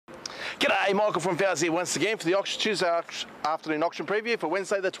G'day, Michael from Fowles here once again for the Tuesday afternoon auction preview for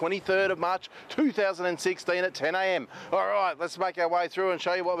Wednesday the 23rd of March 2016 at 10 AM. Alright, let's make our way through and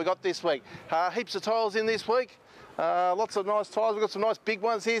show you what we got this week. Heaps of tiles in this week. Lots of nice tiles. We've got some nice big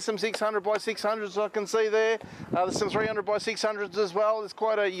ones here, some 600 by 600s I can see there. There's some 300 by 600s as well. There's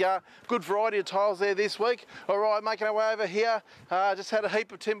quite a good variety of tiles there this week. Alright, making our way over here. Just had a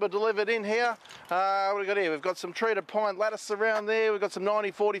heap of timber delivered in here. What have we got here? We've got some treated pine lattice around there. We've got some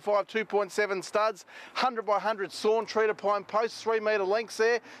 90/45 2.7 studs, 100 by 100 sawn treated pine posts, 3 metre lengths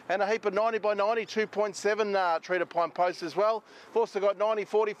there, and a heap of 90 by 90 2.7 treated pine posts as well. We've also got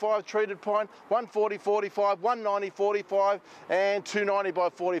 90/45 treated pine, 140/45, 190/45 and 290 by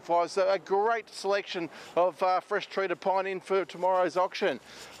 45. So a great selection of fresh treated pine in for tomorrow's auction.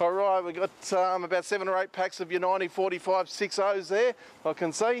 All right, we've got about 7 or 8 packs of your 90/45 6.0s there, I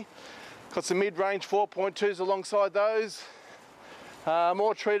can see. Got some mid-range 4.2s alongside those.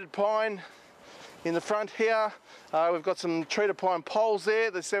 More treated pine in the front here. We've got some treated pine poles there.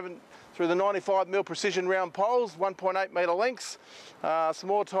 The 7 through the 95mm precision round poles, 1.8 metre lengths. Some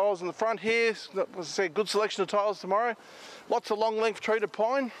more tiles in the front here. As I said, good selection of tiles tomorrow. Lots of long length treated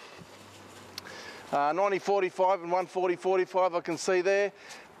pine. 90/45 and 140/45 I can see there.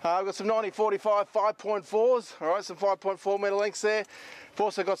 We've got some 90/45 5.4s, all right, some 5.4 metre lengths there. We've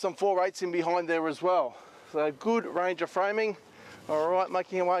also got some 4/8s in behind there as well. So good range of framing. All right,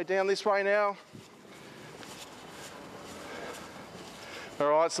 making our way down this way now. All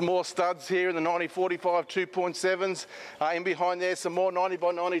right, some more studs here in the 90/45 2.7s. In behind there, some more 90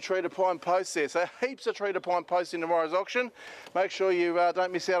 by 90 treated pine posts there. So heaps of treated pine posts in tomorrow's auction. Make sure you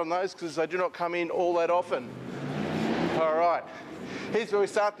don't miss out on those because they do not come in all that often. All right. Here's where we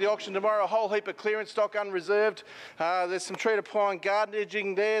start the auction tomorrow. A whole heap of clearance stock unreserved. There's some treated pine garden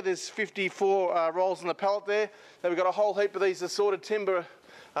edging there. There's 54 rolls in the pallet there. Then we've got a whole heap of these assorted timber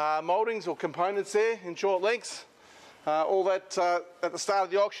mouldings or components there in short lengths. All that at the start of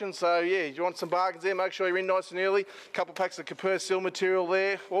the auction, so yeah, you want some bargains there, make sure you're in nice and early. A couple packs of Capur seal material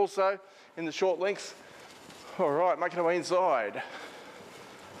there also in the short lengths. All right, making our way inside.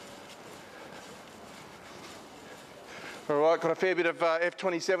 All right, got a fair bit of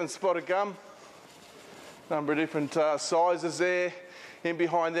F27 spotted gum. Number of different sizes there. In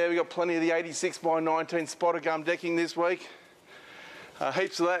behind there, we've got plenty of the 86 by 19 spotted gum decking this week.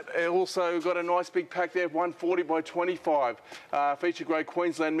 Heaps of that. Also got a nice big pack there, 140 by 25. Feature grade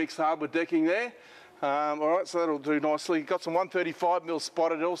Queensland mixed hardwood decking there. All right, so that'll do nicely. Got some 135mm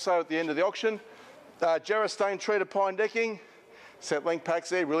spotted also at the end of the auction. Gerastain treated pine decking. Set length packs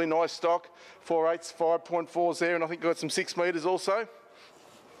there, really nice stock. 4/8s, 5.4s there, and I think got some 6 metres also.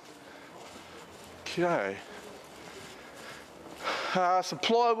 Okay. Some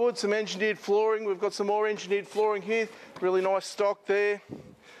plywood, some engineered flooring. We've got some more engineered flooring here. Really nice stock there.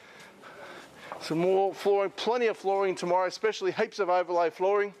 Some more flooring, plenty of flooring tomorrow, especially heaps of overlay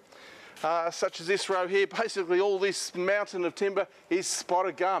flooring. Such as this row here. Basically all this mountain of timber is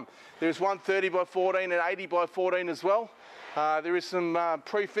spotted gum. There's 130 by 14 and 80 by 14 as well. There is some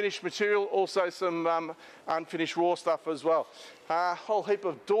pre-finished material, also some unfinished raw stuff as well. A whole heap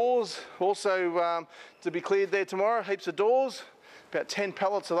of doors also to be cleared there tomorrow. Heaps of doors, about 10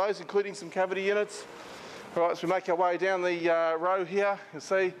 pallets of those, including some cavity units. All right, so we make our way down the row here. You'll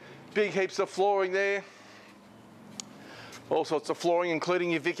see big heaps of flooring there. All sorts of flooring,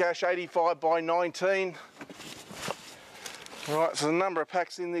 including your Vic Ash 85 by 19. All right, so a number of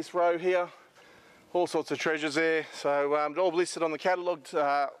packs in this row here. All sorts of treasures there. So all listed on the catalogue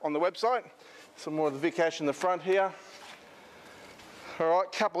on the website. Some more of the Vic Ash in the front here. All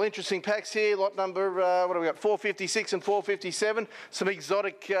right, couple interesting packs here. Lot number, what have we got? 456 and 457. Some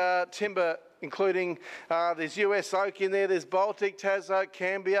exotic timber, including there's US oak in there, there's Baltic, Tas oak,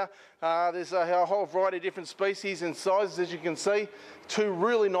 Cambia. There's a whole variety of different species and sizes, as you can see. 2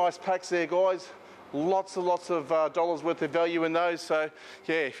 really nice packs there, guys. Lots and lots of dollars worth of value in those. So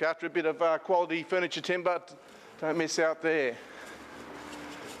yeah, if you're after a bit of quality furniture timber, don't miss out there.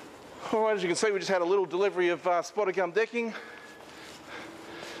 All right, as you can see, we just had a little delivery of spotted gum decking.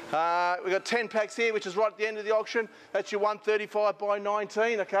 We've got 10 packs here, which is right at the end of the auction. That's your 135 by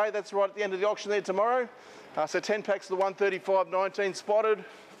 19, okay? That's right at the end of the auction there tomorrow. So 10 packs of the 135 19 spotted. We've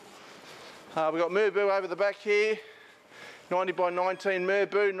got Merbau over the back here. 90 by 19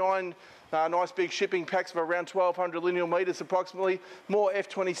 Merbau, 9 nice big shipping packs of around 1200 lineal metres approximately. More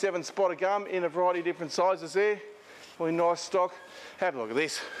F27 spotted gum in a variety of different sizes there. Really nice stock. Have a look at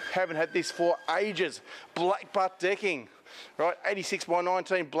this. Haven't had this for ages. Black butt decking. Right, 86 by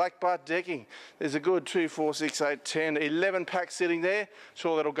 19 black butt decking. There's a good 2, 4, 6, 8, 10, 11 packs sitting there.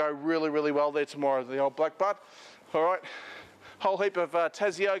 Sure, that'll go really, really well there tomorrow, the old black butt. All right, whole heap of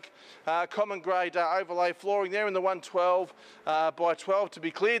Tassie oak common grade overlay flooring there in the 112 by 12 to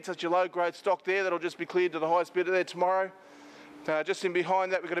be cleared. Such a low grade stock there that'll just be cleared to the highest bidder there tomorrow. Just in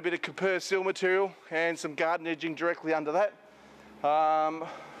behind that we've got a bit of Capur seal material and some garden edging directly under that. All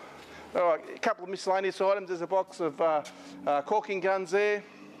right, a couple of miscellaneous items. There's a box of caulking guns there,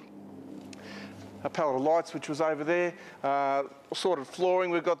 a pallet of lights which was over there, sorted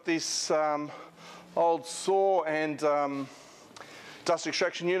flooring. We've got this old saw and dust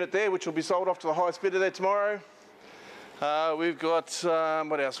extraction unit there which will be sold off to the highest bidder there tomorrow. We've got,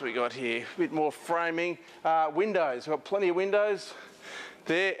 what else we got here? A bit more framing. Windows, we've got plenty of windows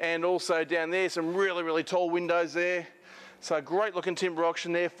there, and also down there some really tall windows there. So great looking timber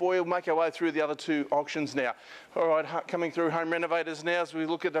auction there for you. We'll make our way through the other two auctions now. All right, coming through home renovators now as we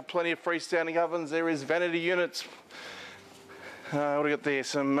look at plenty of freestanding ovens. There is vanity units. What do we got there?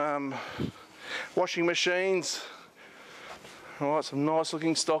 Some washing machines. All right, some nice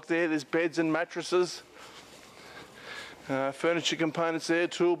looking stock there. There's beds and mattresses. Furniture components there,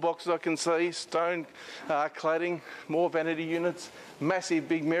 toolboxes I can see, stone cladding, more vanity units, massive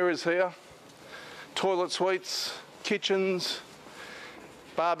big mirrors here, toilet suites, kitchens,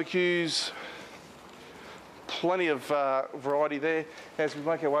 barbecues, plenty of variety there. As we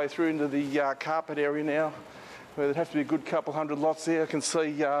make our way through into the carpet area now, where there'd have to be a good couple hundred lots there. I can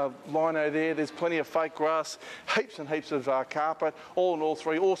see lino there, there's plenty of fake grass, heaps and heaps of carpet, all in all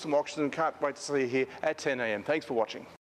 3 awesome auctions, and can't wait to see you here at 10 AM. Thanks for watching.